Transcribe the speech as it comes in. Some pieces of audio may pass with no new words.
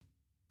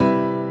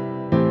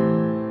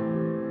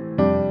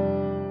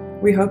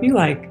We hope you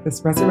like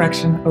this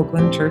Resurrection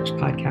Oakland Church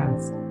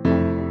podcast.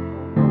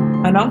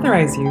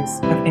 Unauthorized use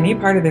of any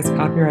part of this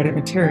copyrighted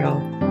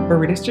material for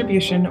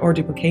redistribution or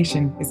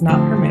duplication is not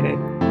permitted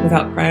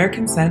without prior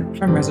consent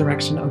from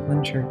Resurrection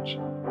Oakland Church.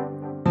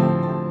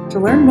 To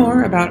learn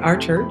more about our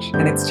church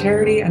and its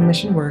charity and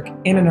mission work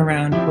in and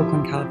around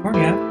Oakland,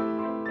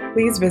 California,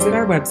 please visit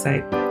our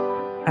website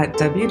at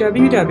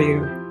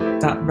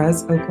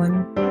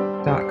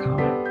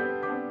www.resoakland.com.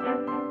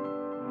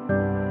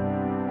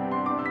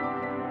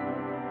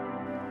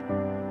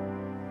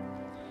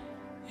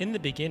 In the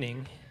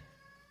beginning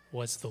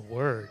was the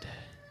Word,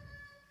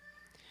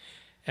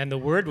 and the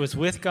Word was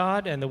with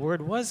God, and the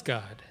Word was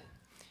God.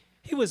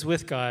 He was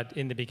with God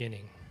in the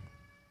beginning.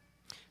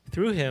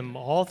 Through him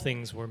all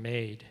things were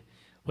made.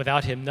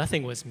 Without him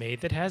nothing was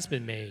made that has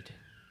been made.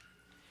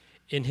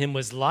 In him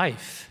was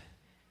life,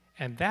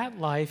 and that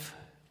life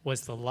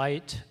was the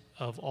light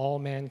of all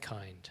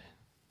mankind.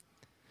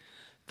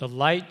 The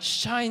light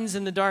shines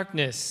in the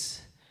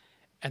darkness,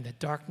 and the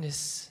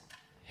darkness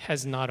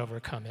has not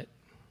overcome it.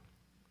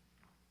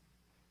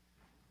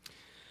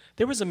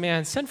 There was a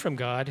man sent from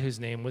God whose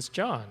name was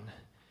John.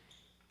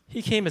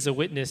 He came as a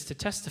witness to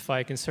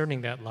testify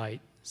concerning that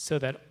light, so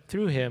that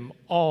through him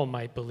all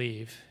might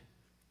believe.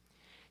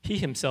 He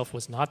himself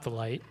was not the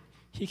light.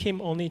 He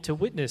came only to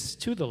witness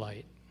to the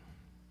light.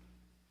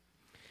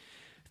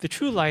 The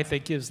true light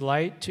that gives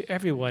light to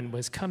everyone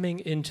was coming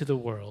into the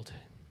world.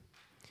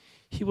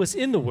 He was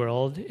in the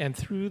world, and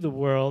through the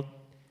world,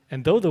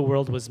 and though the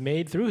world was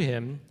made through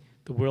him,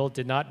 the world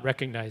did not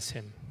recognize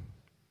him.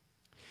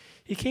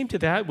 He came to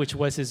that which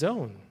was his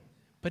own,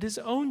 but his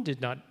own did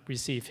not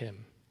receive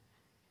him.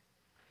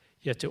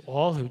 Yet to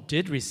all who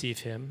did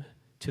receive him,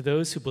 to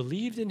those who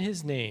believed in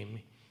his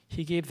name,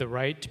 he gave the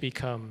right to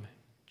become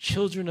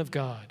children of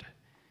God,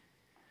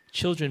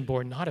 children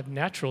born not of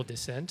natural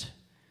descent,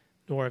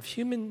 nor of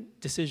human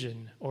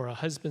decision or a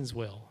husband's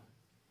will,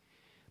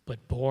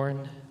 but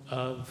born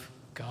of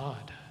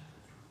God.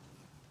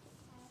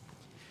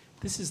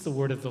 This is the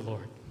word of the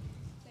Lord.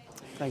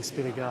 Thanks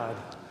be to God.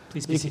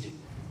 Please be seated.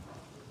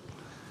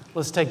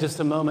 Let's take just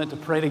a moment to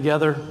pray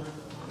together.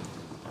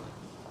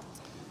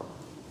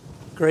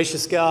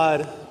 Gracious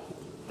God,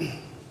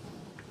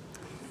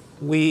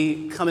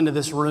 we come into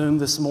this room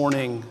this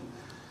morning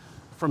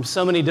from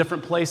so many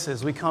different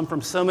places. We come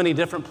from so many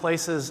different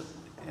places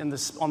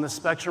on the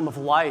spectrum of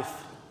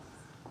life.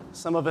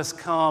 Some of us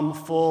come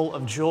full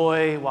of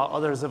joy, while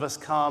others of us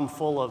come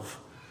full of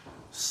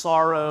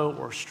sorrow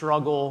or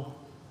struggle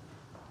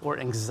or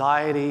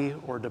anxiety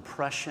or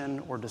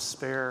depression or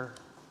despair.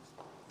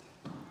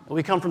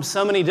 We come from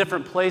so many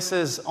different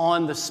places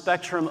on the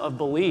spectrum of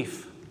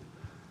belief.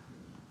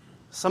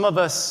 Some of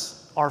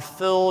us are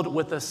filled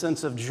with a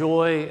sense of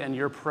joy and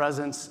your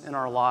presence in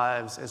our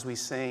lives as we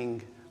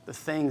sing the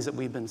things that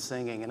we've been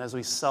singing and as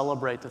we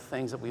celebrate the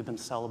things that we've been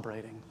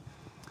celebrating.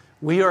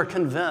 We are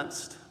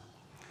convinced,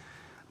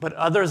 but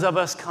others of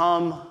us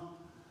come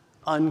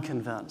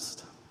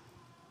unconvinced.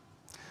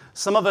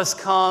 Some of us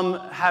come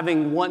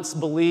having once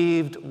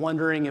believed,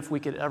 wondering if we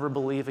could ever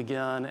believe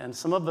again, and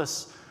some of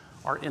us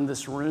are in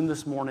this room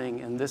this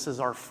morning, and this is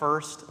our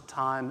first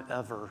time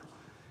ever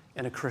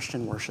in a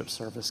Christian worship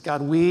service.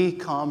 God, we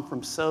come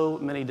from so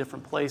many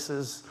different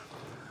places,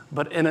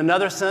 but in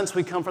another sense,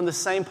 we come from the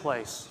same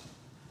place.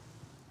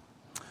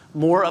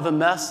 More of a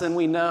mess than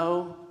we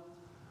know,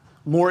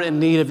 more in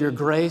need of your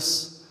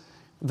grace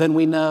than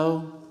we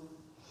know.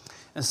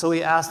 And so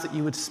we ask that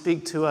you would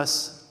speak to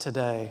us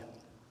today.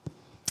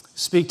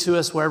 Speak to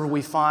us wherever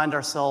we find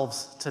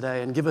ourselves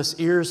today and give us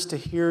ears to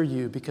hear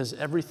you, because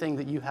everything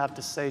that you have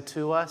to say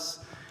to us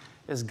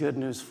is good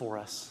news for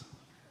us.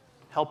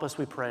 Help us,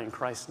 we pray, in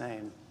Christ's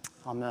name.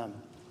 Amen.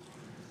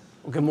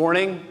 Well, good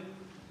morning.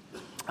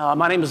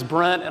 My name is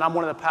Brent, and I'm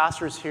one of the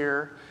pastors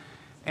here.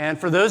 And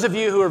for those of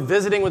you who are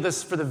visiting with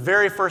us for the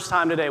very first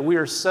time today, we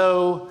are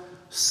so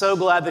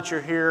glad that you're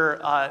here.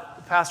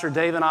 Pastor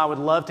Dave and I would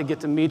love to get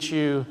to meet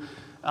you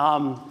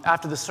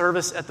after the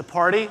service at the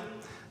party.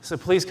 So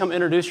please come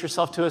introduce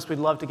yourself to us. We'd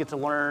love to get to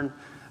learn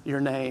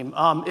your name.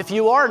 If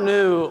you are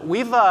new,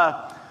 we've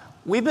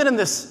been in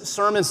this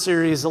sermon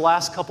series the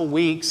last couple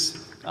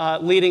weeks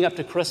leading up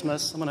to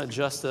Christmas. I'm going to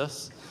adjust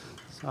this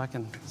so I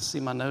can see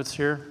my notes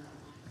here.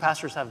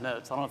 Pastors have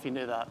notes. I don't know if you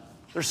knew that.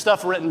 There's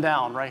stuff written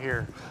down right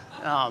here.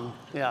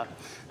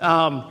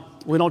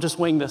 We don't just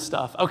wing this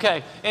stuff.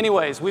 Okay,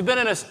 anyways, we've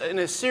been in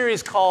a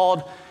series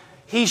called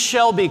He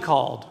Shall Be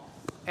Called.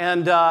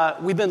 And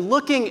we've been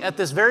looking at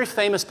this very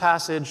famous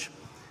passage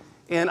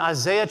in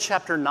Isaiah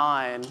chapter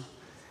 9,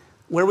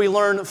 where we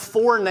learn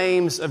 4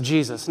 names of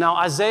Jesus. Now,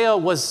 Isaiah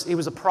was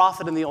a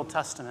prophet in the Old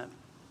Testament.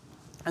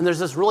 And there's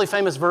this really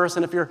famous verse,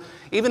 and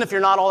even if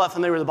you're not all that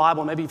familiar with the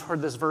Bible, maybe you've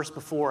heard this verse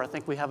before. I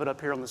think we have it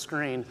up here on the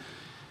screen.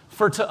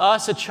 For to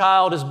us a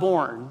child is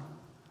born,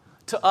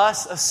 to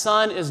us a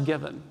son is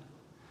given,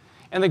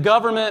 and the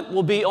government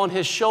will be on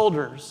his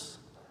shoulders,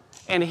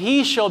 and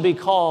he shall be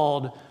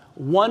called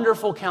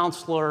Wonderful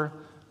Counselor,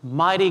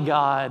 Mighty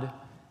God,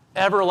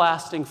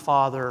 Everlasting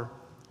Father,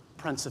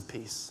 Prince of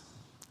Peace.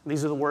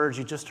 These are the words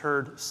you just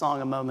heard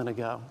sung a moment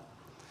ago.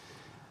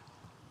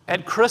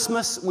 At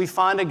Christmas, we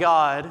find a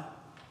God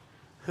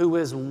who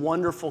is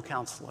Wonderful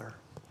Counselor,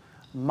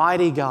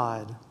 Mighty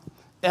God,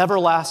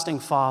 Everlasting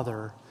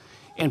Father,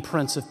 and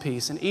Prince of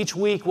Peace. And each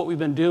week what we've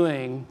been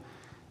doing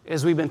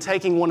is we've been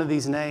taking one of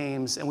these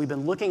names and we've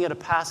been looking at a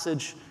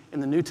passage in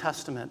the New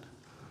Testament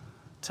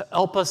to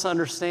help us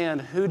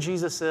understand who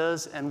Jesus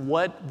is and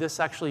what this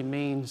actually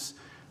means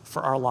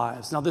for our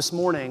lives. Now this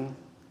morning,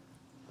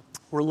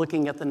 we're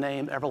looking at the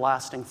name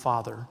Everlasting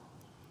Father.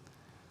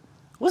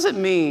 What does it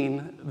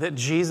mean that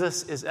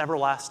Jesus is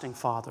Everlasting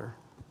Father?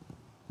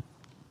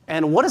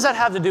 And what does that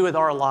have to do with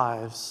our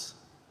lives?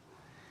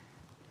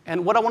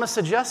 And what I want to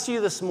suggest to you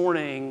this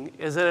morning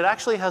is that it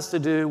actually has to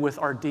do with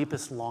our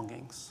deepest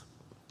longings.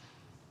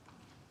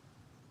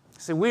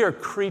 See, we are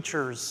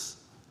creatures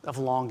of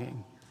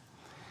longing.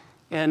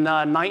 In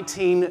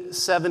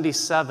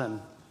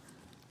 1977,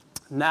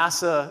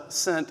 NASA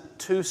sent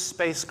 2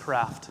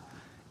 spacecraft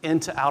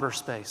into outer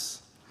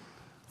space,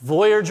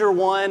 Voyager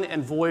 1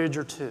 and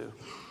Voyager 2.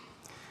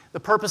 The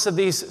purpose of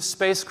these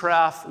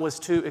spacecraft was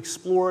to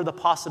explore the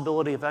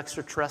possibility of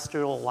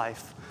extraterrestrial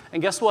life.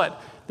 And guess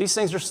what? These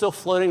things are still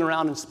floating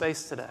around in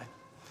space today.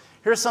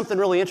 Here's something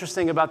really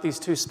interesting about these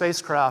 2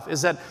 spacecraft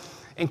is that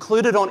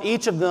included on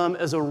each of them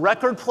is a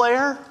record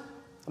player,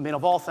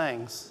 of all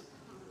things,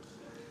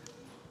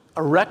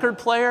 a record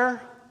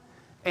player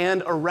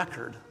and a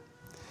record.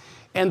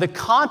 And the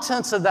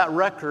contents of that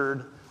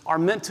record are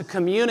meant to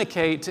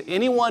communicate to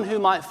anyone who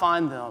might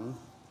find them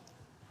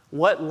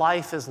what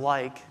life is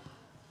like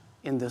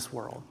in this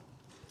world,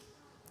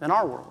 in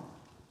our world.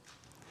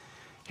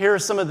 Here are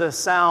some of the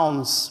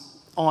sounds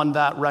on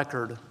that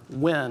record: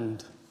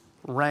 wind,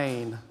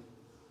 rain.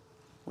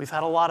 We've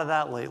had a lot of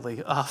that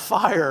lately.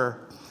 Fire,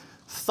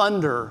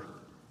 thunder,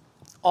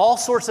 all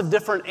sorts of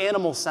different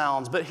animal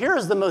sounds. But here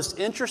is the most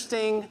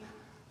interesting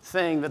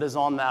thing that is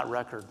on that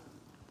record.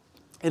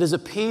 It is a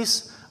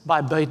piece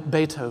by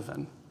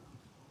Beethoven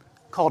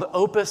called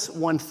Opus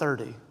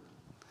 130.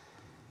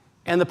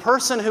 And the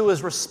person who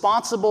was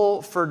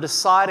responsible for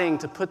deciding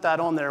to put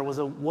that on there was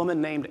a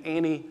woman named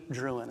Annie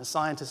Druin, a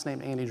scientist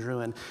named Annie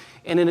Druin.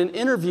 And in an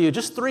interview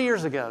just 3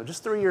 years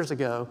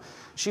ago,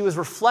 she was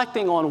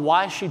reflecting on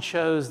why she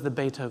chose the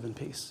Beethoven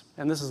piece.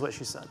 And this is what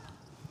she said.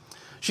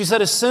 She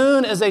said, "As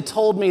soon as they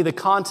told me the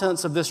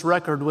contents of this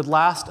record would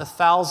last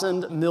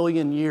 1,000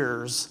 million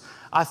years,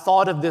 I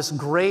thought of this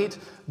great,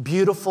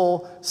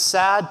 beautiful,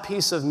 sad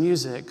piece of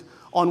music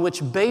on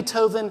which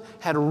Beethoven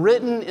had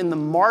written in the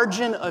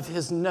margin of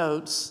his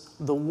notes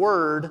the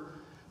word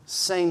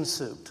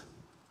Sehnsucht.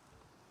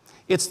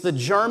 It's the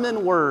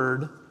German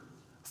word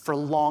for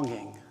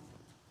longing."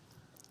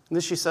 And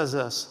then she says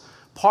this: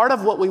 "Part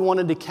of what we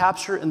wanted to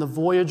capture in the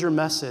Voyager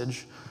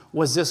message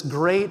was this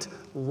great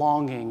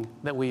longing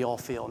that we all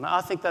feel." Now,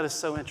 I think that is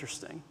so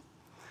interesting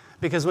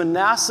because when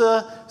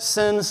NASA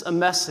sends a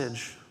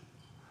message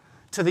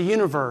to the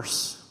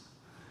universe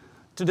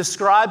to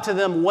describe to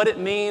them what it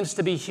means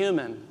to be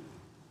human,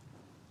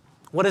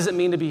 what does it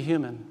mean to be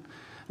human?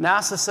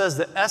 NASA says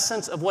the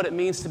essence of what it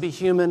means to be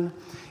human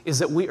is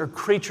that we are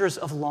creatures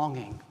of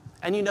longing.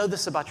 And you know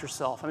this about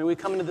yourself. We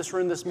come into this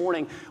room this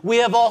morning, we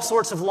have all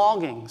sorts of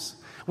longings.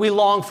 We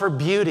long for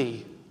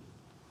beauty.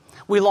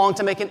 We long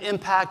to make an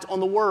impact on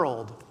the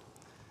world.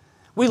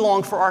 We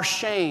long for our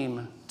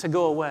shame to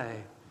go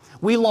away.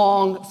 We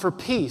long for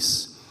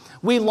peace.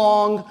 We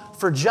long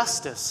for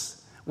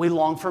justice. We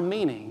long for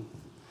meaning.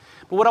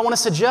 But what I want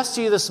to suggest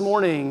to you this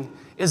morning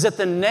is that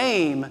the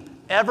name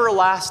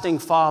Everlasting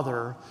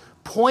Father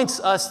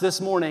points us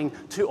this morning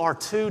to our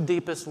 2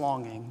 deepest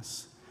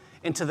longings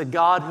and to the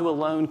God who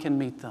alone can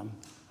meet them.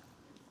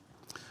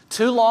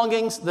 2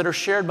 longings that are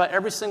shared by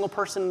every single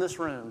person in this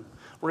room,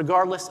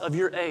 regardless of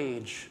your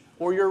age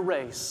or your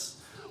race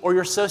or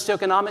your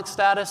socioeconomic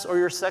status or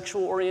your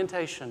sexual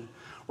orientation,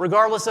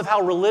 regardless of how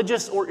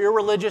religious or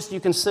irreligious you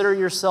consider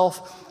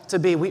yourself to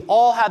be. We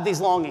all have these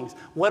longings.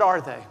 What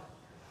are they?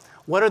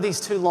 What are these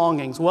 2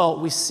 longings?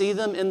 Well, we see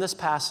them in this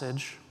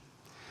passage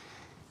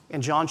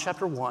in John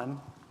chapter 1,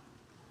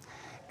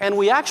 and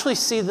we actually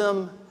see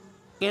them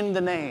in the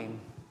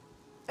name,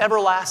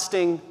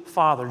 Everlasting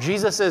Father.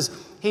 Jesus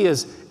He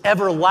is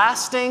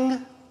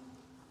Everlasting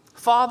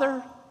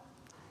Father,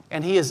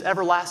 and He is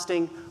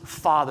Everlasting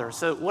Father.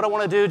 So what I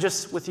want to do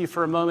just with you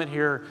for a moment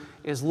here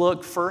is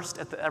look first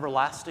at the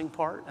everlasting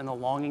part and the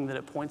longing that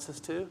it points us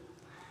to,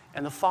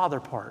 and the Father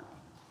part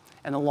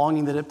and the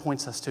longing that it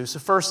points us to. So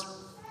first,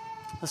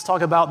 let's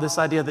talk about this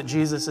idea that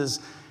Jesus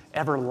is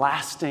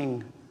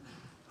Everlasting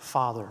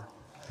Father.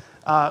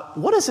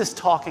 What is this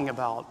talking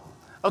about?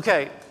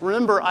 Okay,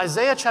 remember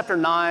Isaiah chapter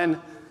 9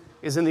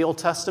 is in the Old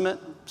Testament,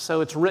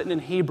 so it's written in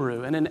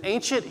Hebrew. And in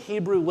ancient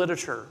Hebrew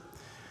literature,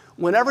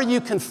 whenever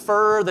you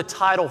confer the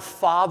title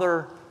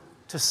Father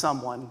to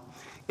someone,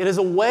 it is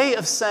a way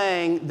of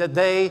saying that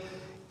they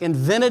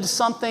invented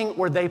something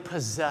or they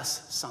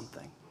possess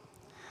something.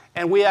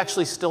 And we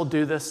actually still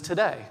do this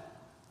today.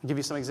 I'll give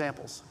you some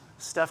examples.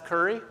 Steph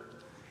Curry,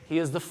 he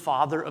is the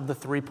father of the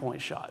three-point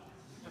shot.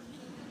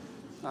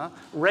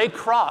 Ray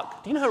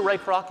Kroc, do you know who Ray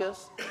Kroc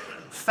is?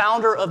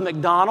 Founder of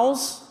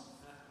McDonald's.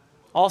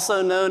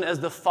 also known as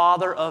the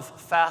father of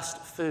fast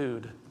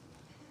food.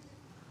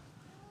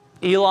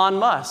 Elon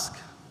Musk,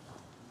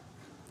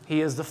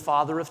 he is the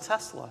father of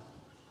Tesla.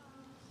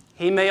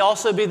 He may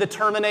also be the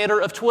terminator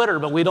of Twitter,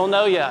 but we don't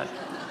know yet.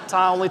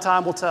 Only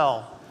time will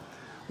tell.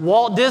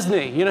 Walt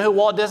Disney, you know who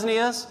Walt Disney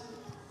is?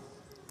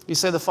 You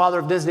say the father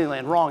of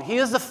Disneyland. Wrong. He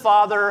is the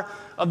father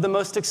of the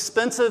most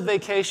expensive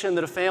vacation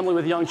that a family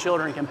with young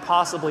children can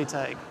possibly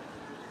take.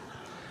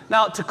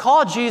 Now, to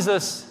call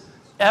Jesus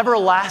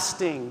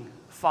everlasting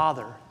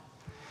Father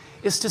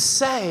is to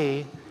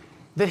say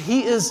that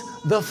he is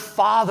the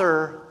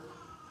Father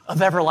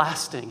of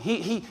everlasting.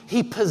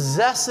 He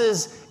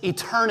possesses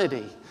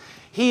eternity.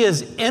 He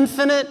is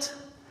infinite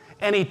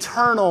and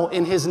eternal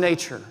in his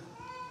nature.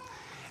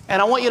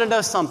 And I want you to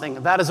know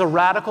something. That is a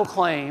radical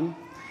claim,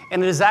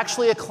 and it is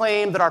actually a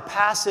claim that our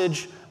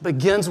passage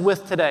begins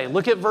with today.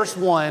 Look at verse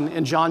 1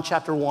 in John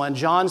chapter 1.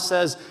 John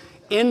says,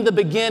 "In the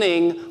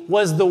beginning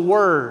was the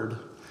Word."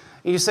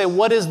 And you say,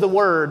 what is the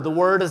Word? The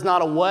Word is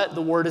not a what,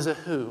 the Word is a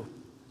who.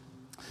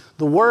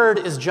 The Word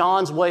is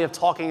John's way of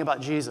talking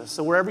about Jesus.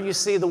 So wherever you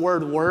see the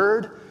word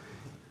Word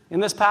in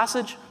this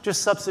passage,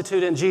 just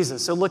substitute in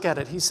Jesus. So look at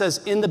it. He says,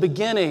 "In the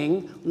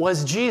beginning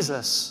was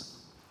Jesus.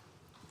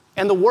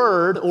 And the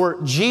Word,"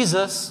 or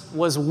Jesus,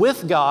 "was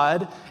with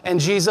God, and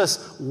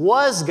Jesus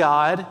was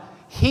God.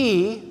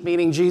 He,"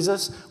 meaning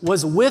Jesus,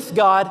 "was with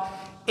God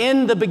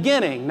in the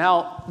beginning."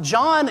 Now,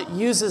 John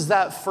uses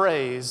that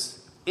phrase,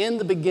 "in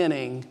the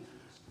beginning,"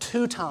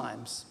 2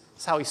 times.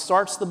 That's how he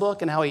starts the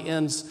book and how he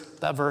ends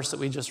that verse that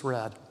we just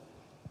read.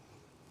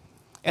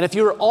 And if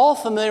you're all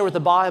familiar with the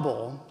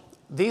Bible,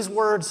 these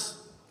words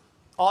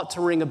ought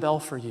to ring a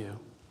bell for you.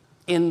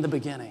 In the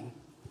beginning.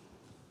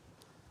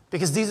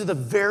 Because these are the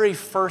very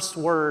first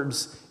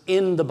words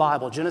in the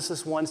Bible.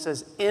 Genesis 1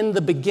 says, "In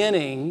the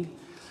beginning,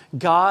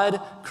 God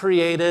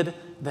created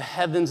the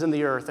heavens and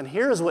the earth." And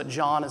here's what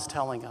John is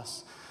telling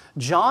us.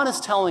 John is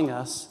telling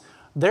us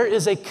there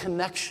is a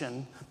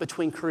connection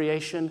between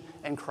creation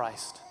and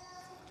Christ.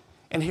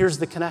 And here's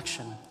the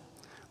connection.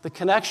 The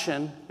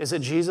connection is that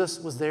Jesus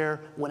was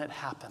there when it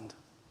happened.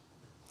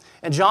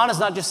 And John is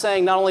not just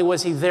saying not only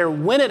was he there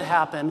when it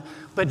happened,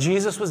 but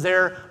Jesus was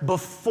there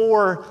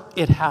before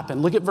it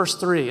happened. Look at verse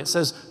 3. It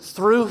says,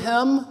 "Through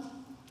him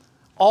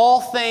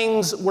all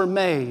things were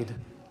made.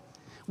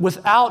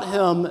 Without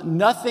him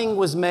nothing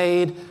was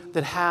made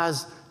that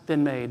has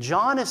been made."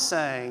 John is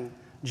saying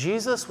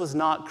Jesus was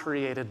not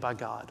created by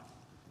God.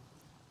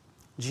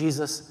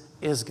 Jesus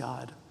is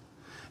God.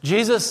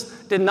 Jesus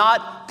did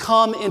not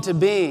come into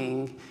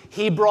being.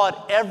 He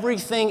brought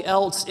everything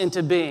else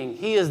into being.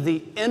 He is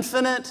the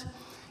infinite,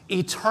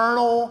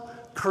 eternal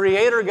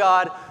creator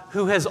God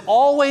who has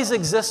always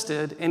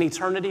existed in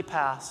eternity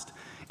past,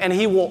 and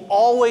he will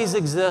always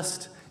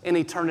exist in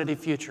eternity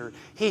future.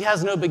 He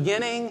has no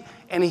beginning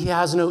and he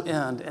has no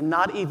end, and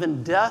not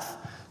even death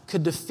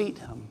could defeat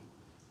him.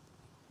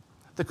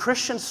 The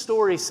Christian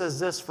story says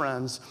this,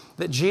 friends,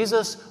 that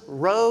Jesus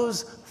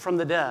rose from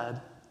the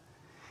dead,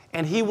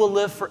 and he will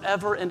live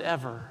forever and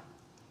ever.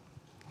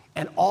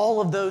 And all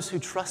of those who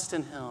trust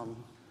in him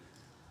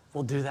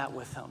will do that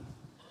with him.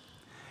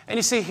 And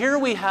you see, here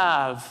we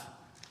have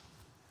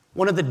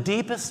one of the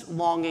deepest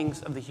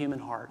longings of the human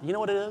heart. You know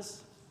what it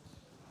is?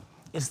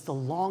 It's the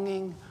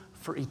longing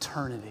for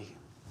eternity.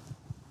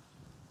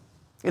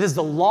 It is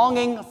the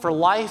longing for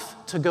life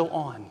to go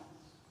on.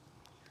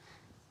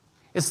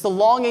 It's the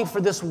longing for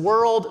this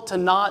world to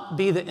not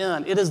be the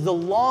end. It is the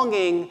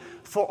longing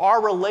for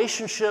our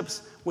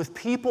relationships with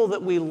people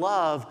that we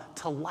love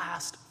to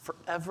last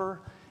forever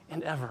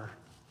and ever.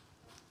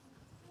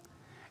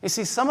 You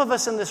see, some of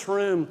us in this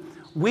room,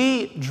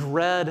 we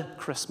dread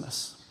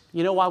Christmas.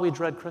 You know why we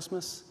dread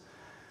Christmas?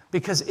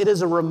 Because it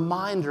is a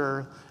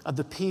reminder of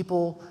the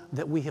people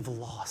that we have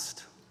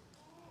lost.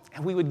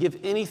 And we would give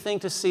anything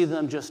to see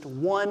them just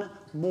one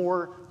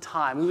more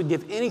time. We would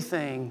give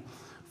anything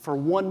for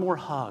one more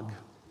hug,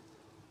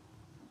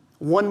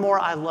 one more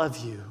 "I love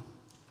you,"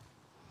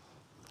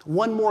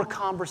 one more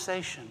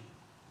conversation.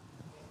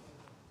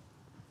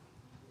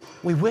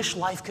 We wish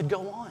life could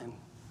go on.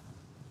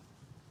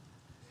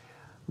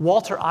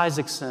 Walter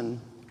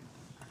Isaacson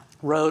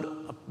wrote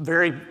a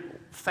very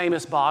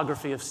famous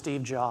biography of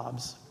Steve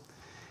Jobs.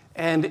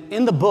 And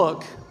in the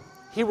book,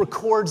 he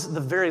records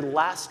the very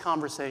last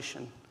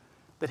conversation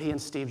that he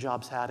and Steve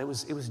Jobs had. It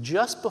was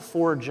just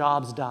before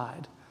Jobs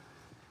died.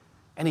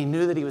 And he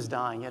knew that he was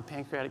dying. He had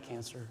pancreatic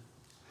cancer.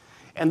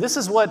 And this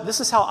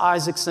is how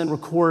Isaacson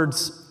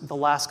records the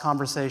last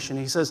conversation.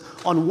 He says,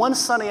 "On one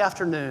sunny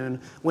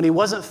afternoon, when he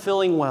wasn't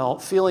feeling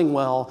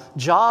well,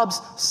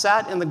 Jobs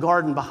sat in the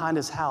garden behind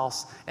his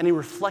house and he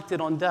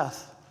reflected on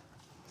death.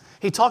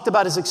 He talked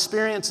about his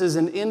experiences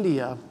in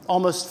India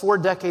almost 4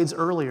 decades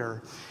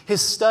earlier,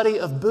 his study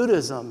of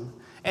Buddhism,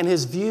 and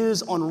his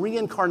views on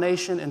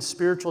reincarnation and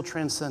spiritual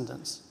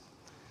transcendence.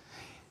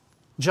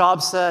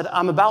 Jobs said,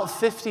 'I'm about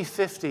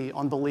 50-50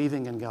 on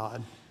believing in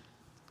God.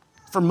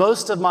 For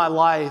most of my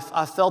life,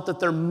 I felt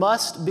that there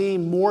must be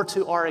more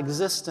to our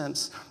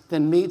existence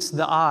than meets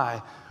the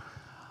eye.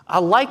 I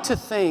like to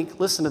think,"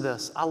 listen to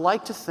this, "I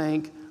like to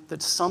think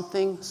that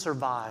something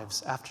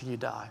survives after you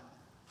die.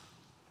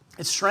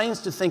 It's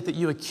strange to think that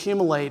you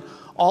accumulate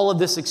all of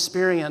this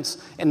experience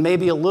and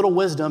maybe a little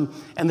wisdom,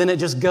 and then it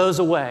just goes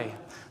away.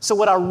 So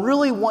what I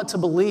really want to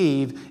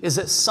believe is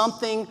that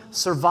something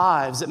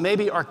survives, that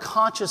maybe our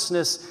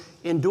consciousness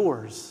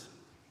endures.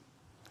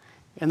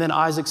 And then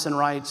Isaacson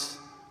writes,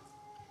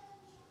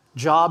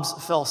 Jobs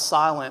fell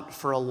silent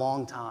for a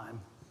long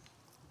time.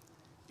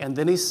 And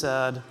then he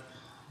said,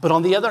 but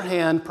on the other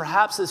hand,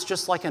 perhaps it's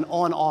just like an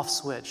on-off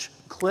switch.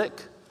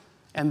 Click,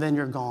 and then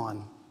you're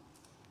gone.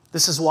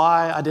 This is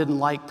why I didn't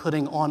like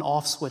putting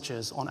on-off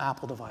switches on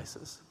Apple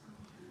devices.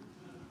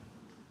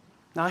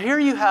 Now here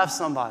you have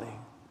somebody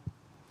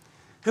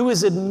who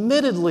is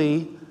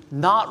admittedly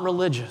not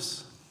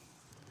religious,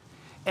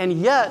 and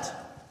yet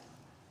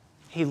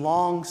he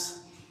longs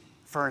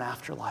for an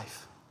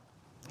afterlife.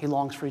 He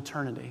longs for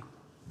eternity.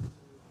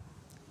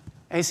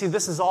 And you see,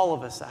 this is all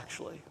of us,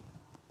 actually.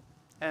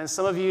 And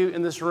some of you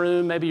in this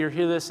room, maybe you're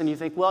hearing this and you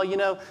think, well,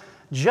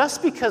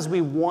 just because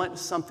we want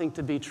something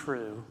to be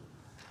true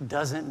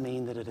doesn't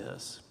mean that it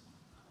is.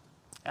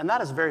 And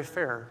that is very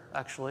fair,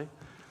 actually.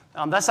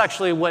 That's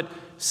actually what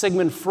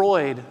Sigmund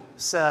Freud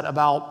said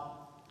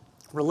about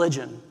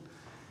religion.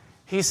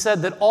 He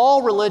said that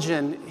all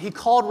religion, he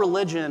called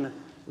religion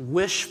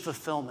wish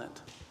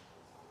fulfillment.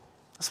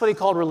 That's what he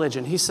called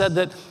religion. He said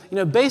that,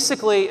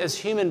 basically as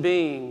human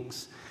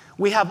beings,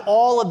 we have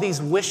all of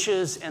these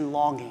wishes and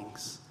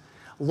longings.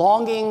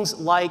 Longings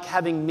like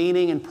having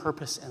meaning and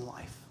purpose in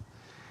life.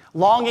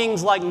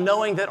 Longings like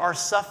knowing that our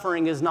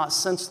suffering is not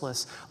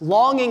senseless.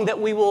 Longing that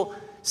we will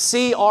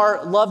see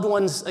our loved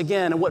ones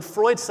again. And what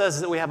Freud says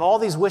is that we have all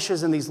these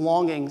wishes and these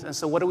longings. And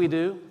so what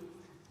do?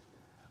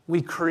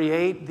 We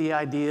create the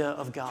idea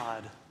of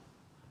God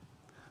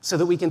so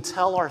that we can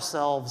tell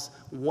ourselves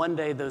one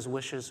day those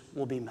wishes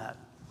will be met.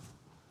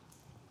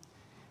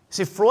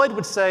 See, Freud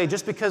would say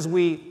just because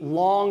we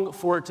long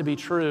for it to be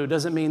true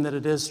doesn't mean that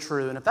it is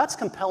true. And if that's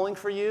compelling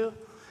for you,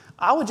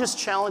 I would just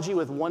challenge you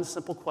with one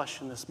simple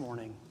question this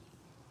morning.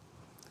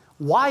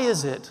 Why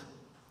is it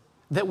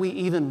that we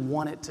even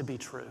want it to be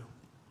true?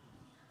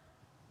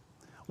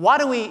 Why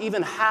do we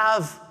even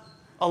have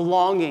a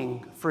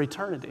longing for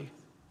eternity?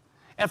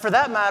 And for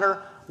that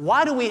matter,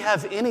 why do we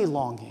have any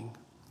longing?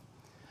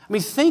 I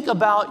mean, think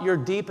about your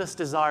deepest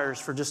desires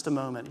for just a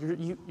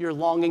moment. You're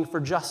longing for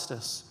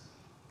justice.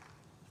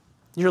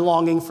 You're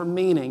longing for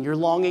meaning. You're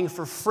longing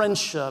for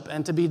friendship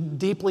and to be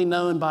deeply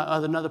known by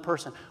another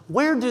person.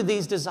 Where do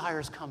these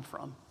desires come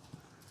from?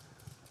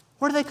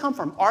 Where do they come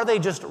from? Are they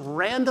just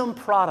random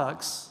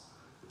products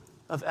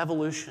of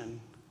evolution?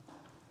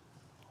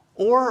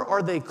 Or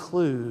are they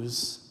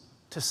clues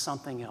to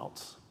something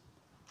else?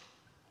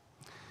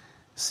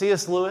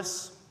 C.S.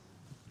 Lewis,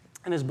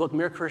 in his book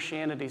Mere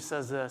Christianity,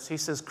 says this. He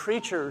says,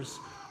 creatures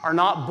are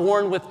not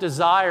born with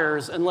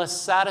desires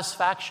unless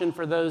satisfaction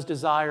for those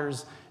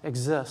desires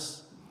exists.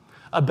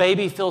 A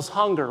baby feels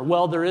hunger.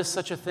 Well, there is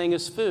such a thing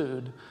as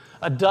food.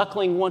 A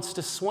duckling wants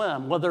to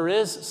swim. Well, there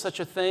is such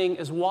a thing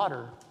as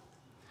water.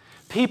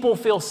 People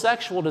feel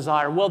sexual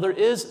desire. Well, there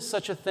is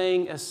such a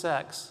thing as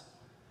sex.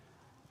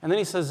 And then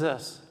he says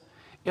this,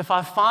 if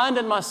I find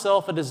in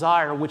myself a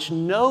desire which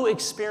no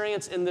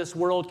experience in this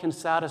world can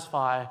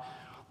satisfy,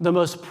 the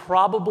most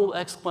probable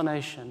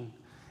explanation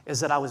is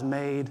that I was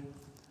made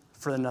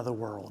for another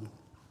world.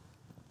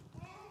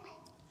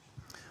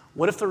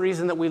 What if the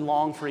reason that we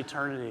long for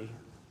eternity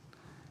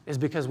is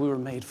because we were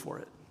made for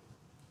it?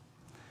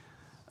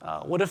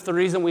 What if the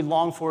reason we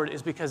long for it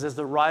is because, as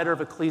the writer of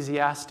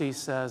Ecclesiastes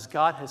says,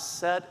 God has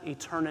set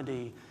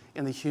eternity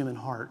in the human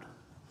heart?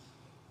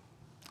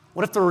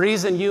 What if the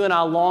reason you and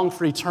I long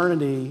for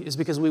eternity is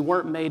because we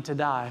weren't made to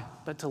die,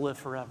 but to live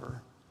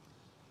forever?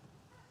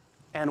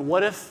 And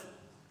what if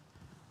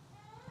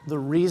the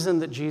reason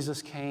that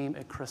Jesus came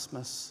at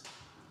Christmas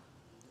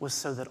was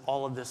so that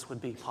all of this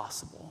would be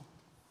possible?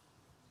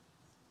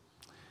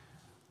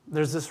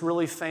 There's this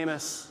really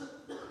famous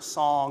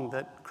song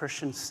that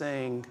Christians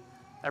sing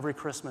every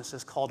Christmas.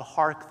 It's called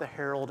Hark the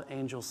Herald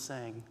Angels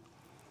Sing.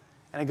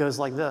 And it goes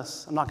like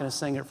this. I'm not going to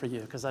sing it for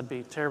you because that'd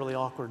be terribly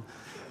awkward.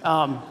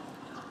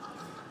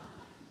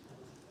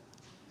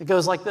 It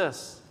goes like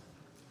this.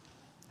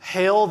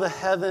 Hail the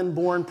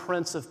heaven-born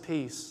Prince of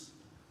Peace.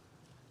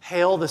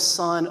 Hail the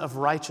Son of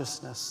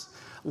Righteousness.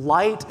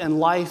 Light and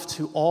life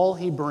to all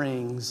he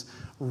brings,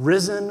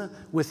 risen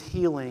with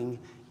healing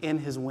in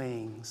his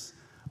wings.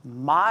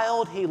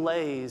 Mild he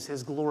lays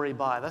his glory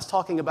by. That's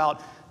talking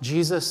about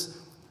Jesus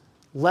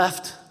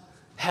left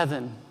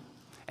heaven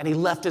and he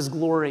left his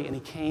glory and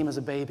he came as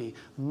a baby.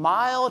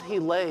 Mild he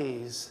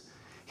lays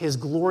his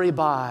glory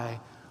by,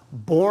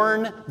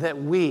 born that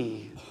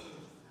we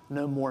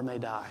no more may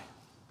die.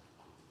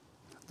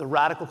 The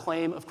radical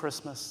claim of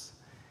Christmas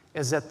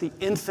is that the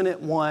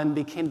infinite one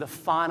became the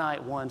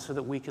finite one so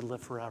that we could live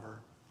forever.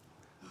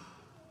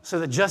 So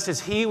that just as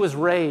he was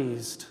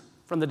raised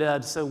from the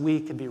dead, so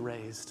we could be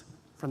raised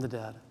from the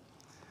dead.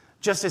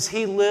 Just as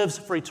he lives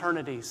for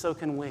eternity, so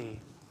can we.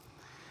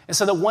 And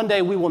so that one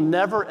day we will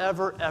never,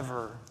 ever,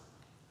 ever,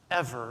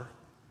 ever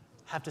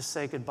have to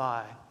say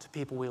goodbye to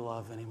people we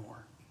love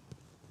anymore.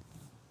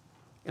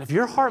 And if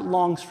your heart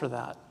longs for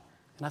that,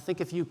 and I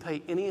think if you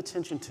pay any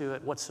attention to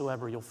it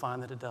whatsoever, you'll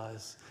find that it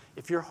does.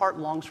 If your heart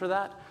longs for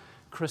that,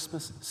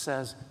 Christmas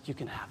says you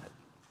can have it.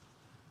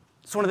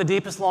 It's one of the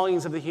deepest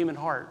longings of the human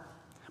heart.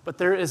 But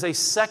there is a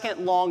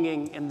second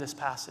longing in this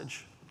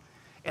passage.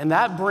 And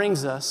that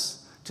brings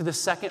us to the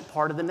second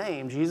part of the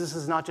name. Jesus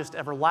is not just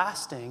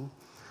everlasting,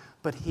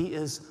 but he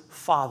is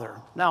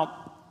Father.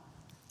 Now,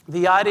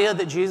 the idea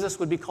that Jesus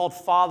would be called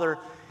Father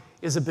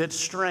is a bit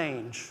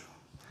strange.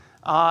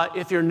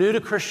 If you're new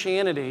to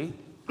Christianity,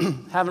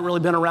 haven't really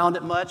been around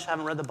it much,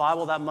 haven't read the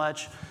Bible that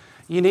much,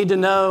 you need to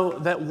know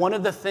that one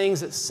of the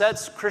things that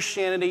sets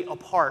Christianity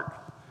apart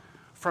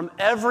from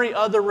every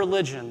other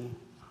religion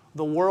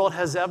the world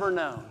has ever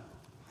known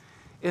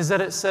is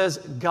that it says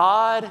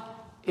God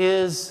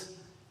is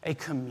a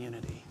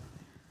community.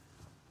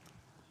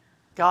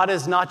 God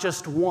is not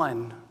just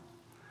one,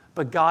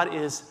 but God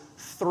is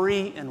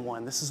three in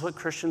one. This is what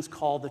Christians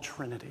call the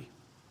Trinity.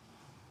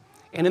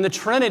 And in the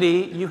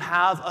Trinity, you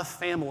have a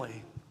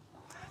family.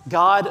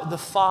 God the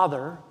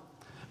Father,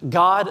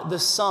 God the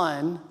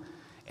Son,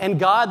 and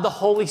God the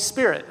Holy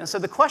Spirit. And so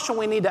the question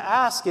we need to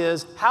ask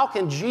is, how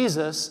can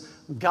Jesus,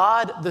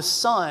 God the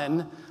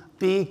Son,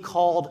 be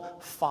called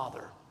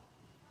Father?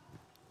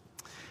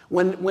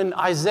 When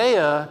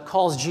Isaiah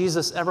calls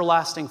Jesus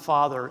everlasting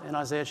Father in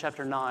Isaiah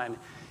chapter 9,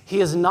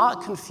 he is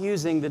not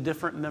confusing the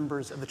different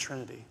members of the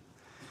Trinity.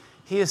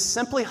 He is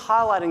simply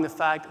highlighting the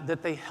fact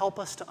that they help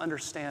us to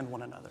understand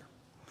one another.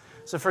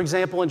 So for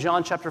example, in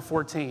John chapter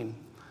 14,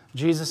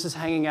 Jesus is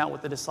hanging out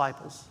with the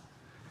disciples.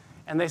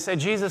 And they say,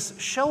 Jesus,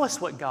 show us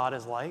what God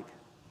is like.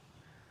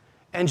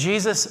 And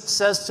Jesus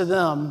says to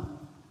them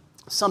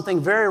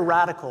something very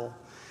radical.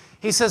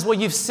 He says, well,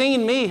 you've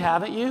seen me,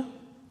 haven't you?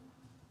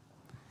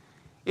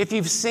 If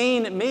you've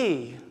seen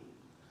me,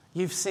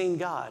 you've seen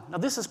God. Now,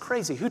 this is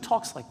crazy. Who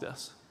talks like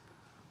this?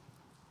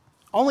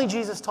 Only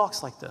Jesus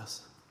talks like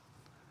this.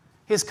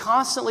 He's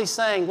constantly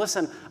saying,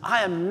 listen,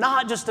 I am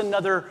not just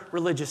another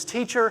religious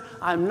teacher.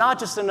 I'm not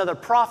just another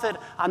prophet.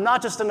 I'm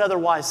not just another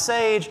wise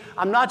sage.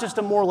 I'm not just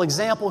a moral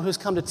example who's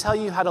come to tell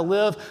you how to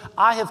live.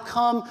 I have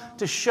come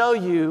to show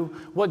you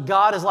what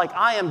God is like.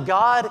 I am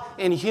God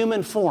in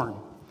human form.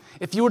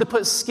 If you were to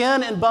put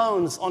skin and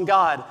bones on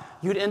God,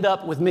 you'd end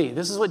up with me.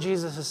 This is what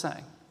Jesus is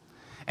saying.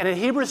 And in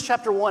Hebrews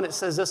chapter 1, it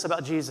says this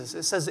about Jesus.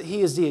 It says that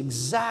he is the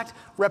exact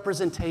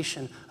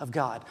representation of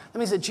God. That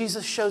means that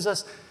Jesus shows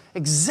us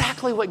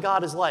exactly what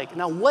God is like.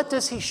 Now, what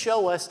does he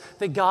show us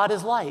that God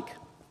is like?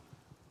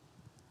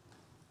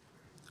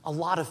 A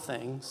lot of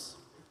things.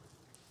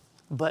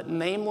 But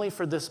namely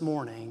for this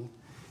morning,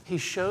 he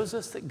shows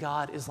us that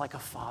God is like a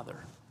father.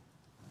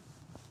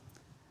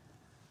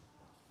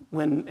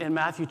 When in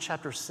Matthew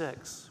chapter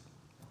 6,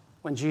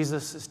 when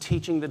Jesus is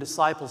teaching the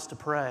disciples to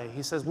pray,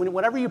 he says,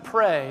 whenever you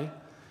pray,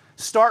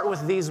 start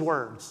with these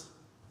words,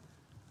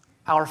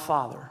 our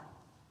Father.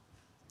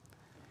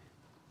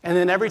 And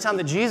then every time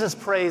that Jesus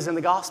prays in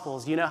the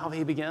Gospels, you know how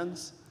he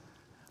begins?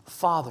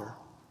 Father.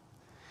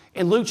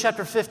 In Luke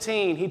chapter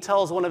 15, he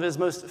tells one of his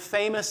most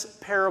famous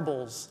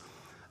parables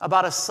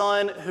about a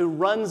son who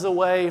runs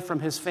away from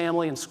his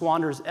family and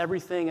squanders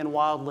everything in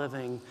wild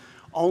living,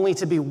 only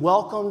to be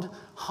welcomed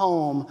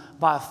home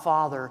by a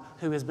father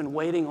who has been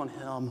waiting on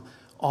him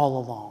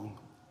all along.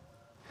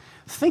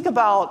 Think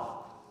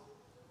about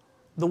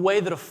the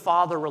way that a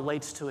father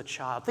relates to a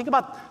child. Think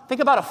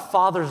about a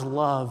father's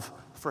love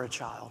for a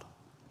child.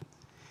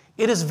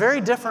 It is very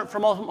different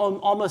from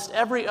almost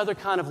every other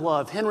kind of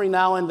love. Henry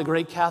Nouwen, the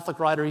great Catholic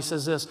writer, he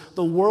says this,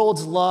 the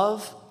world's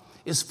love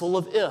is full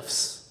of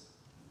ifs.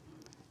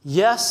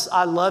 Yes,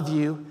 I love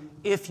you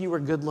if you are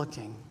good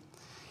looking,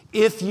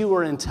 if you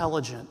are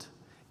intelligent,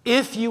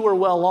 if you are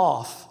well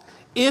off,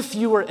 if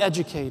you are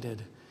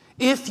educated,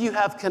 if you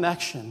have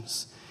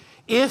connections,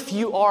 if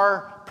you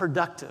are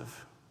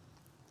productive.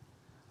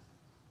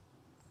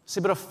 See,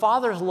 but a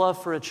father's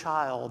love for a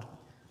child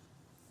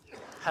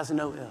has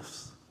no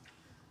ifs.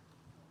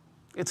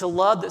 It's a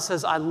love that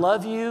says, I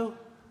love you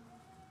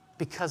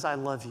because I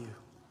love you.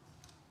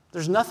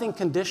 There's nothing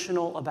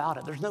conditional about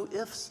it. There's no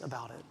ifs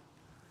about it.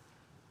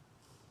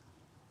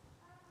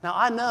 Now,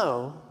 I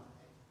know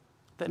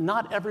that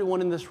not everyone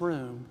in this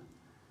room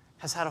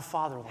has had a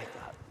father like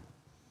that.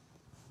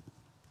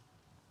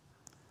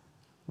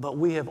 But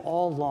we have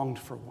all longed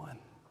for one.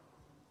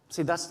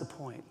 See, that's the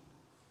point.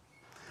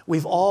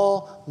 We've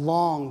all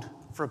longed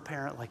for a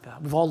parent like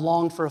that. We've all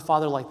longed for a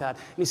father like that.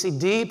 And you see,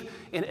 deep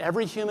in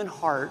every human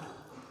heart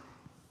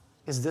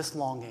is this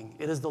longing.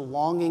 It is the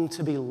longing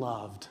to be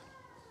loved.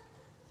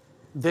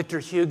 Victor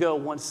Hugo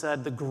once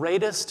said, the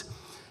greatest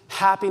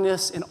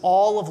happiness in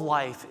all of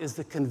life is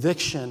the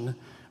conviction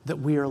that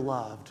we are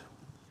loved.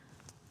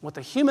 What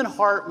the human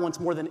heart wants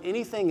more than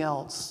anything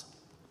else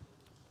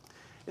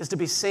is to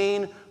be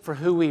seen for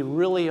who we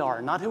really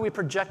are, not who we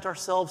project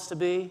ourselves to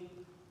be,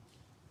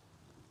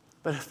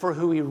 but for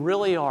who we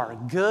really are,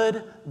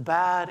 good,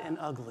 bad, and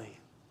ugly.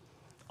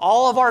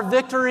 All of our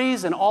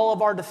victories and all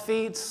of our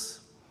defeats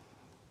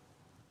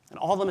and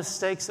all the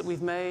mistakes that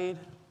we've made,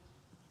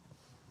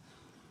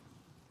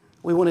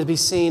 we want to be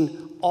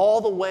seen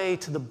all the way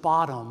to the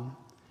bottom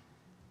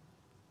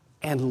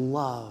and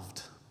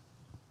loved,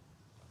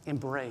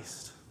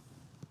 embraced.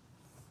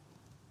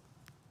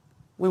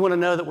 We want to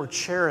know that we're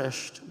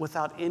cherished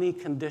without any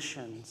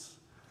conditions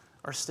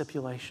or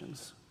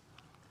stipulations.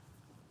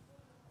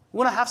 We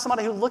want to have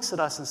somebody who looks at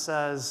us and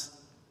says,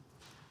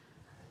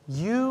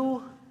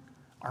 "You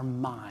are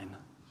mine.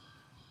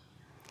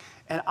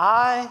 And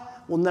I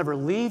will never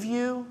leave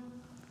you.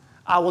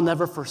 I will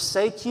never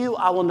forsake you.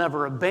 I will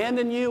never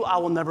abandon you. I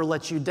will never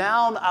let you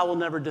down. I will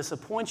never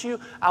disappoint you.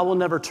 I will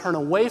never turn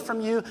away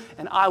from you.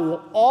 And I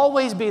will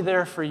always be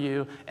there for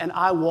you. And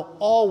I will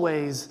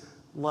always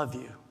love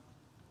you."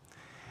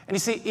 And you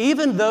see,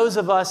 even those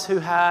of us who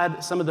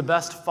had some of the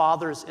best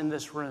fathers in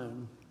this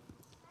room,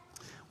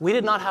 we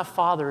did not have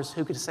fathers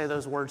who could say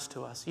those words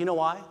to us. You know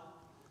why?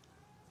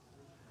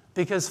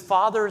 Because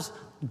fathers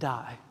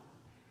die.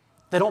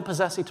 They don't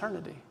possess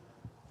eternity.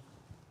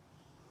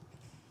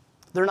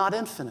 They're not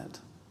infinite.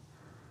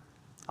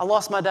 I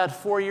lost my dad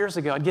 4 years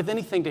ago. I'd give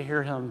anything to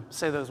hear him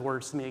say those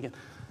words to me again.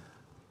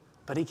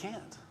 But he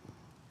can't.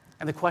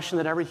 And the question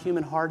that every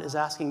human heart is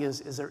asking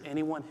is there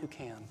anyone who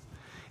can?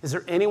 Is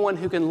there anyone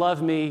who can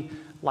love me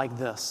like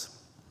this?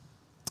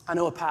 I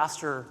know a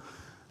pastor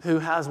who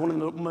has one of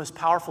the most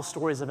powerful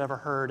stories I've ever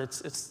heard. It's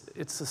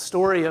the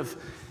story of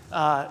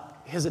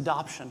his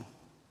adoption.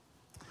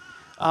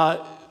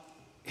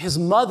 His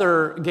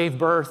mother gave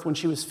birth when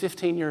she was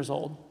 15 years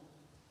old.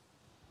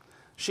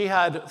 She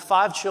had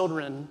 5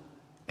 children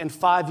in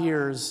 5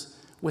 years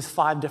with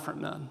 5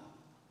 different men.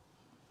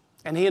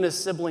 And he and his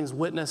siblings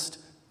witnessed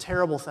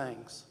terrible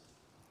things.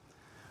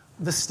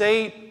 The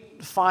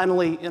state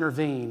finally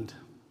intervened.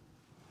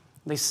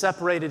 They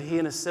separated he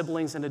and his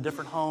siblings into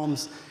different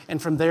homes,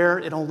 and from there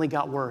it only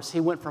got worse. He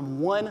went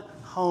from one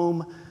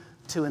home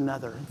to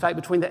another. In fact,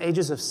 between the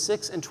ages of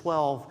 6 and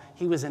 12,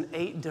 he was in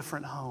 8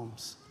 different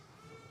homes.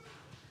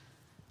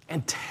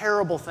 And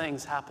terrible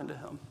things happened to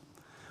him.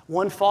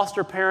 One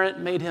foster parent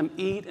made him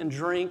eat and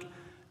drink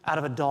out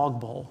of a dog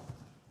bowl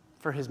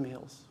for his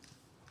meals.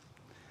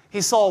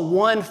 He saw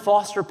one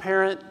foster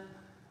parent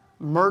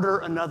murder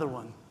another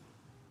one.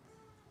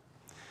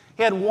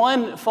 He had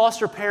one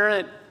foster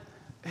parent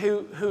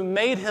who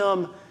made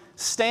him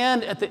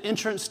stand at the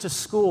entrance to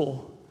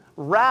school,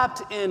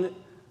 wrapped in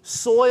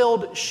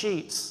soiled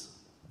sheets,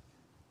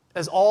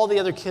 as all the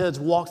other kids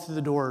walked through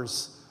the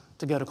doors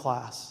to go to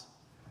class.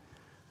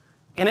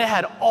 And it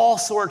had all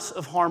sorts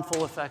of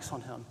harmful effects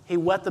on him. He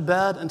wet the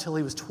bed until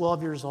he was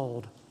 12 years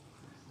old.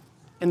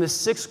 In the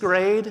 6th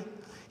grade,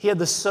 he had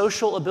the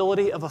social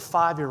ability of a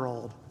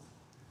 5-year-old.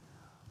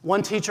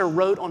 One teacher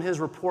wrote on his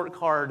report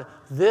card,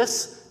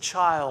 "This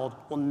child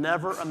will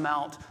never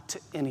amount to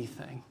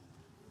anything."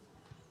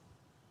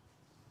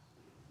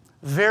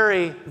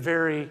 Very,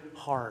 very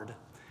hard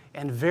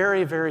and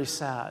very, very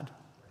sad.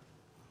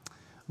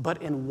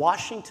 But in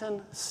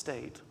Washington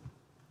State,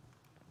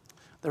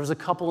 there was a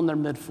couple in their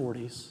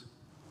mid-40s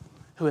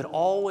who had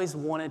always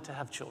wanted to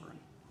have children,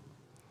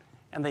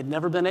 and they'd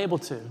never been able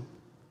to.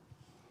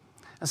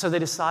 And so they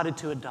decided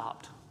to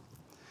adopt.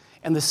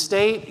 And the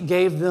state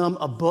gave them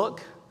a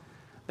book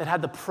that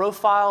had the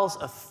profiles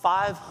of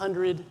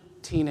 500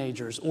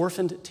 teenagers,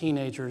 orphaned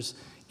teenagers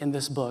in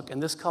this book.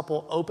 And this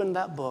couple opened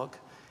that book,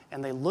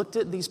 and they looked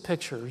at these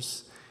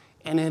pictures,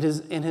 and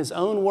in his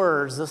own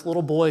words, this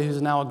little boy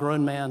who's now a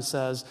grown man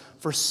says,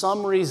 "For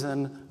some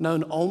reason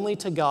known only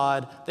to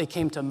God, they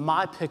came to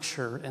my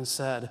picture and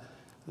said,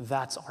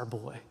 'That's our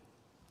boy.'"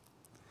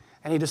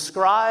 And he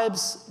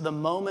describes the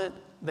moment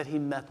that he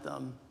met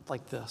them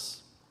like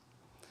this.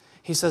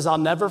 He says, "I'll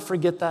never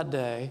forget that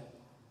day.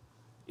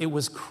 It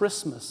was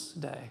Christmas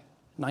Day,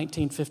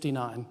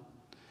 1959.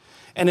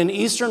 And in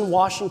eastern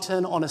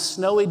Washington, on a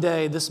snowy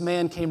day, this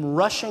man came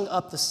rushing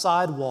up the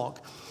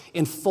sidewalk,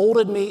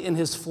 enfolded me in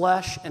his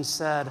flesh, and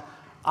said,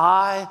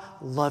 'I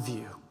love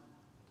you.'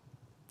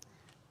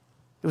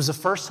 It was the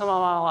first time in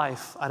my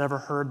life I'd ever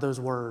heard those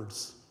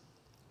words.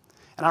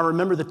 And I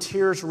remember the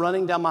tears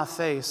running down my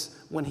face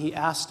when he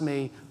asked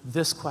me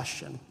this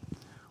question,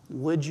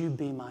 'Would you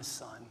be my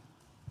son?'"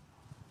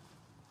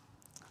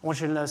 I want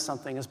you to know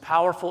something. As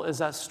powerful as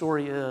that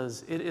story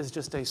is, it is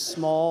just a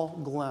small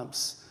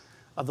glimpse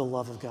of the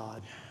love of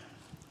God.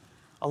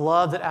 A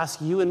love that asks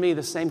you and me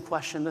the same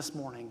question this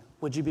morning.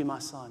 Would you be my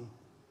son?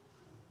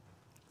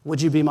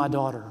 Would you be my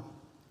daughter?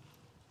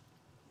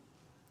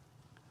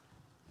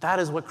 That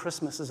is what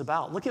Christmas is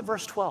about. Look at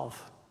verse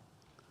 12.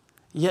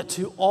 "Yet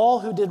to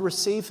all who did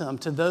receive him,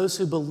 to those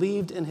who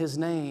believed in his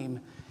name,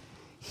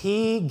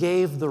 he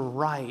gave the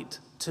right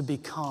to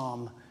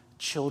become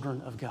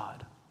children of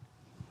God."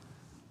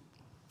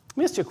 Let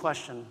me ask you a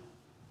question.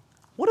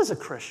 What is a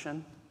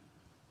Christian?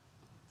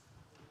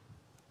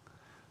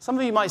 Some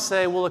of you might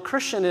say, well, a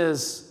Christian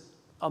is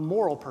a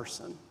moral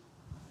person.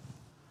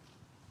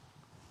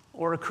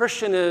 Or a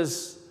Christian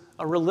is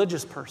a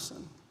religious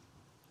person.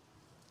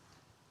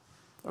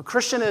 A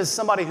Christian is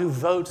somebody who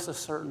votes a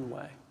certain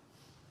way.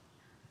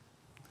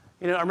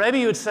 Or maybe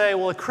you would say,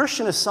 well, a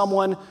Christian is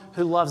someone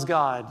who loves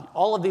God.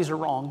 All of these are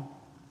wrong.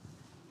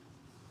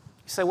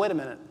 You say, wait a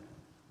minute.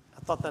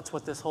 I thought that's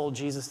what this whole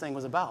Jesus thing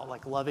was about,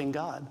 like loving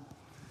God.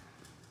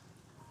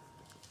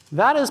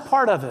 That is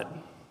part of it,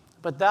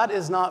 but that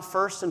is not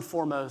first and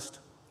foremost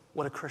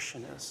what a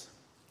Christian is.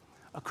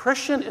 A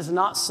Christian is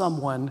not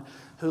someone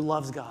who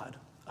loves God.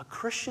 A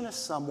Christian is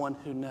someone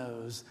who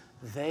knows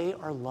they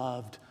are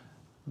loved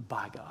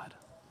by God.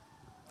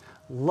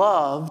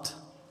 Loved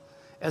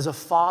as a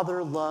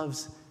father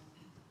loves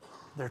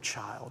their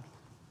child.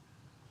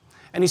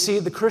 And you see,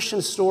 the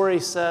Christian story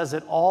says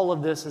that all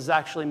of this is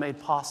actually made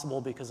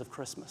possible because of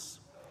Christmas.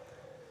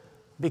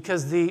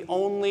 Because the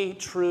only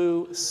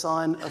true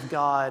Son of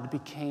God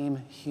became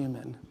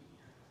human.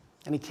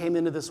 And he came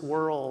into this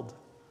world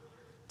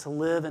to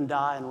live and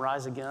die and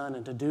rise again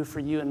and to do for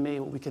you and me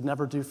what we could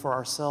never do for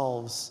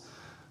ourselves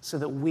so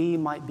that we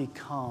might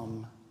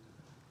become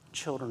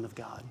children of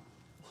God.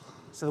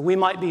 So that we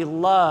might be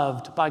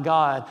loved by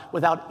God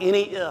without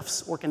any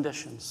ifs or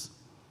conditions.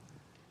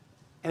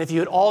 And if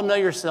you at all know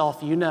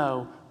yourself, you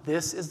know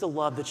this is the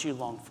love that you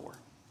long for.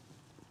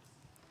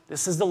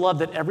 This is the love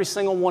that every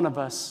single one of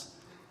us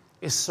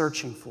is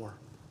searching for.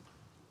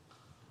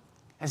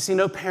 And see,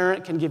 no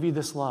parent can give you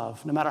this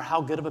love, no matter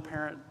how good of a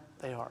parent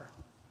they are.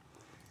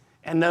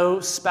 And no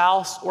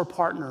spouse or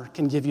partner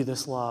can give you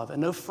this love. And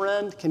no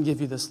friend can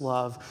give you this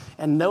love.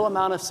 And no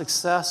amount of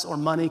success or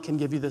money can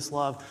give you this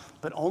love.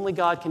 But only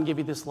God can give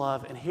you this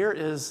love. And here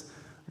is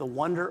the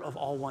wonder of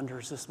all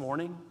wonders this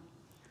morning.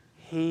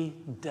 He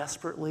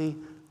desperately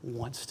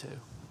wants to.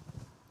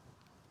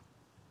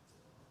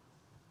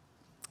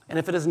 And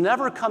if it has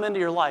never come into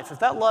your life, if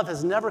that love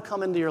has never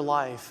come into your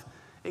life,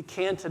 it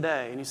can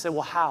today. And you say,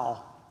 well,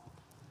 how?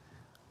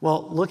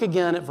 Well, look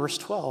again at verse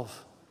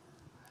 12.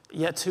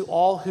 Yet to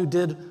all who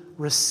did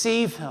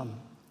receive him,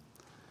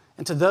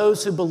 and to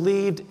those who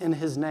believed in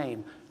his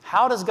name.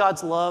 How does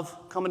God's love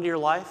come into your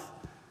life?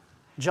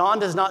 John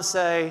does not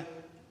say,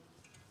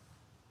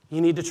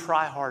 you need to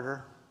try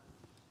harder.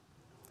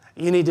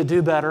 You need to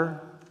do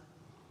better.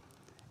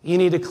 You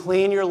need to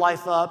clean your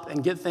life up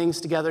and get things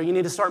together. You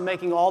need to start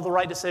making all the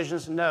right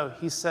decisions. No,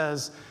 he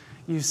says,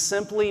 you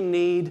simply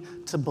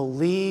need to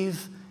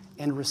believe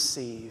and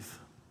receive.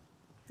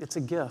 It's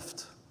a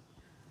gift.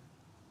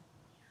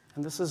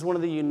 And this is one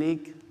of the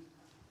unique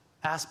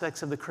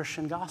aspects of the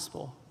Christian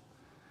gospel,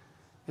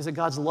 is that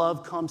God's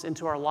love comes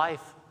into our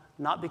life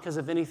not because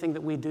of anything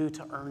that we do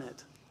to earn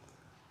it,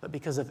 but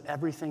because of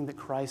everything that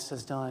Christ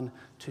has done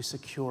to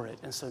secure it.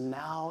 And so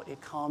now it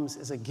comes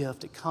as a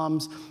gift. It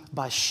comes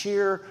by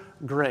sheer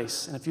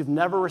grace. And if you've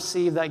never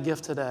received that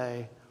gift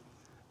today,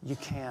 you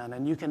can.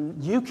 And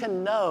you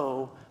can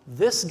know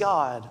this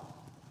God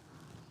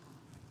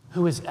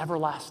who is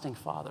everlasting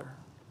Father.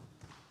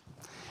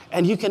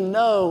 And you can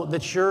know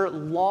that your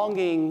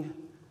longing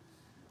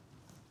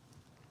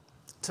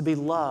to be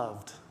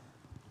loved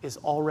is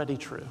already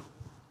true.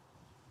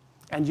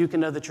 And you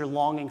can know that your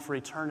longing for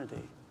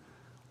eternity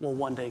will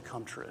one day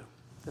come true.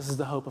 This is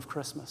the hope of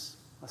Christmas.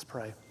 Let's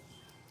pray.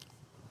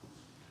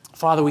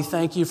 Father, we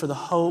thank you for the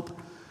hope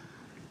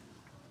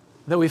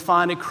that we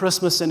find at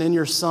Christmas and in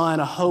your Son,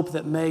 a hope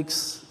that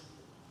makes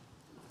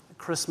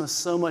Christmas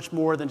so much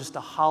more than just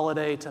a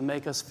holiday to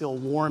make us feel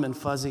warm and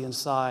fuzzy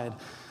inside,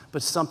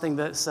 but something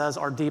that says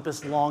our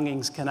deepest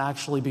longings can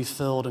actually be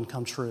filled and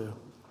come true.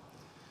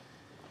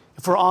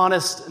 If we're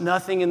honest,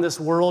 nothing in this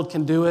world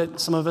can do it.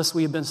 Some of us,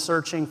 we have been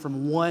searching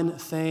from one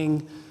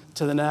thing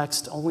to the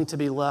next, only to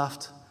be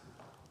left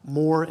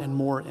more and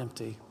more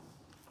empty.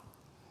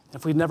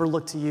 If we'd never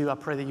looked to you, I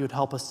pray that you would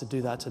help us to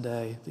do that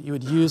today, that you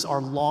would use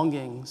our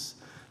longings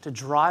to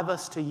drive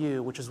us to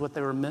you, which is what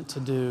they were meant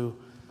to do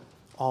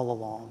all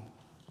along.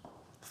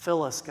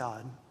 Fill us,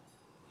 God.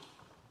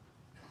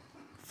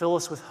 Fill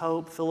us with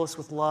hope, fill us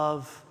with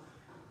love,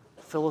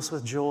 fill us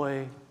with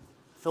joy,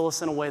 fill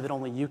us in a way that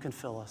only you can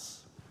fill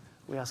us.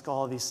 We ask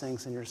all of these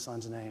things in your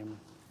Son's name.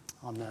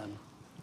 Amen.